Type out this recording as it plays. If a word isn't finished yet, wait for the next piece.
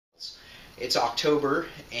It's October,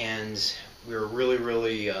 and we're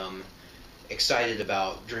really excited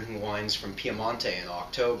about drinking wines from Piemonte in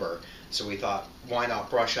October. So we thought, why not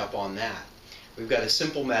brush up on that? We've got a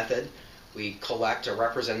simple method. We collect a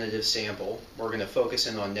representative sample. We're going to focus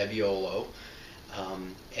in on Nebbiolo,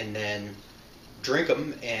 and then drink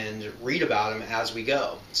them and read about them as we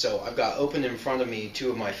go. So I've got open in front of me two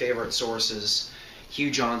of my favorite sources, Hugh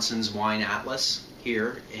Johnson's Wine Atlas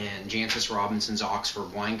here and Jancis Robinson's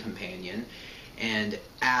Oxford Wine Companion. And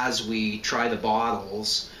as we try the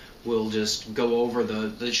bottles, we'll just go over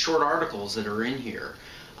the short articles that are in here.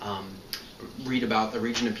 Read about the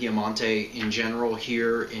region of Piemonte in general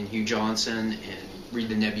here in Hugh Johnson, and read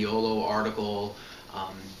the Nebbiolo article,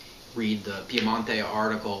 read the Piemonte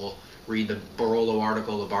article, read the Barolo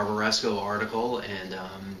article, the Barbaresco article, and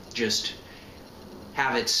just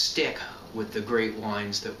have it stick with the great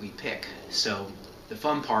wines that we pick. So the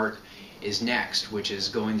fun part is next, which is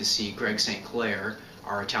going to see Greg St. Clair,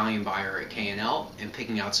 our Italian buyer at K&L, and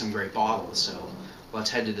picking out some great bottles. So let's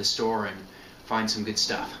head to the store and find some good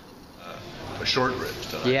stuff. Short ribs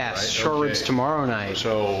tonight, yes, right? short ribs tomorrow night.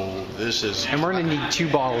 So this is... And we're going to need 2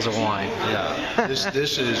 bottles of wine. Yeah,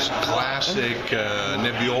 this is classic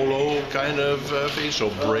Nebbiolo kind of fish.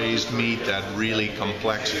 So braised meat, that really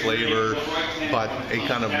complex flavor, but a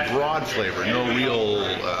kind of broad flavor, no real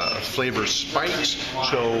flavor spikes.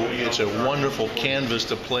 So it's a wonderful canvas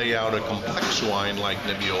to play out a complex wine like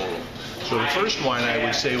Nebbiolo. So the first wine I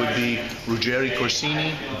would say would be Ruggeri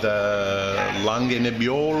Corsini, the Langhe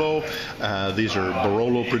Nebbiolo. These are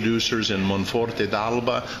Barolo producers in Monforte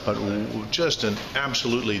d'Alba, but just an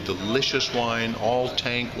absolutely delicious wine, all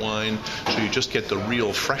tank wine. So you just get the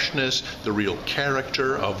real freshness, the real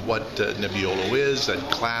character of what Nebbiolo is, that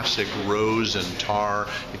classic rose and tar.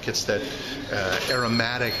 It gets that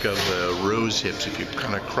aromatic of the rose hips. If you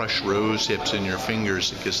kind of crush rose hips in your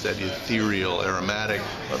fingers, it gets that ethereal aromatic.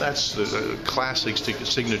 Well, that's the classic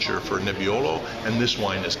signature for Nebbiolo, and this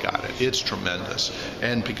wine has got it. It's tremendous.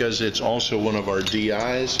 And because it's also one of our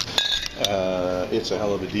DIs, it's a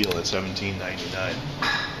hell of a deal at $17.99.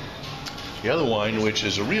 The other wine, which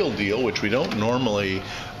is a real deal, which we don't normally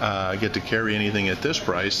get to carry anything at this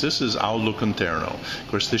price, this is Aldo Conterno. Of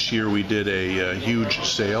course, this year we did a huge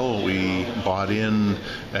sale. We bought in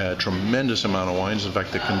a tremendous amount of wines. In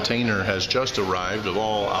fact, the container has just arrived of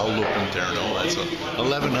all Aldo Conterno. That's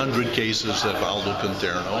 1,100 cases of Aldo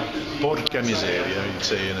Conterno. Porca miseria, you'd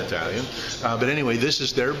say in Italian. But anyway, this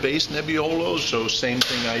is their base Nebbiolo, so same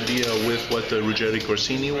thing idea with what the Ruggeri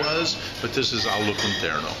Corsini was, but this is Aldo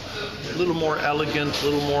Conterno. A little more elegant, a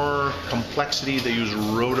little more complexity. They use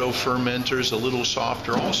roto fermenters, a little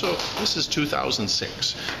softer. Also, this is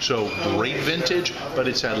 2006, so great vintage, but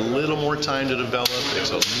it's had a little more time to develop.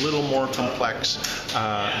 It's a little more complex,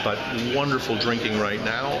 but wonderful drinking right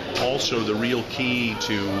now. Also, the real key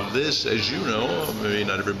to this, as you know, maybe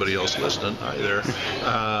not everybody else listening either,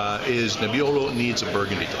 is Nebbiolo needs a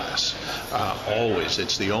Burgundy glass. Always.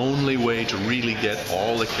 It's the only way to really get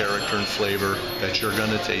all the character and flavor that you're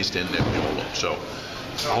going to taste in Nebbiolo. So,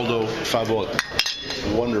 Aldo Favot,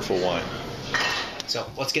 wonderful wine. So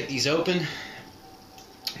let's get these open.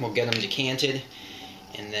 We'll get them decanted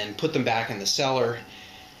and then put them back in the cellar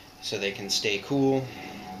so they can stay cool.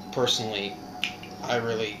 Personally, I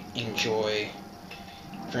really enjoy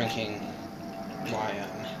drinking my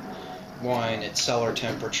wine at cellar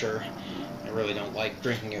temperature. I really don't like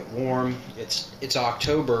drinking it warm. It's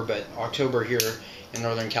October, but October here in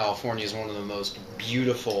Northern California is one of the most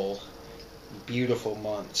beautiful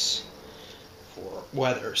months for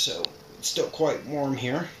weather, so it's still quite warm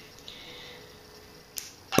here.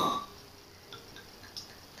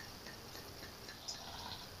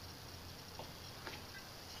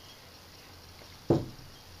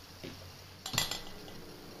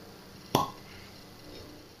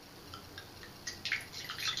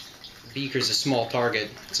 Beaker's a small target,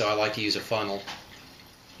 so I like to use a funnel.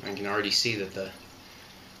 I can already see that the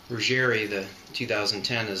Ruggeri, the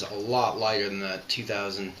 2010, is a lot lighter than the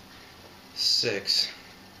 2006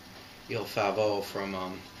 Il Favot from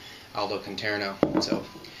Aldo Conterno. So,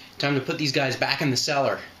 time to put these guys back in the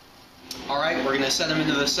cellar. Alright, we're going to set them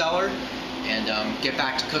into the cellar and get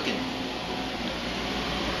back to cooking.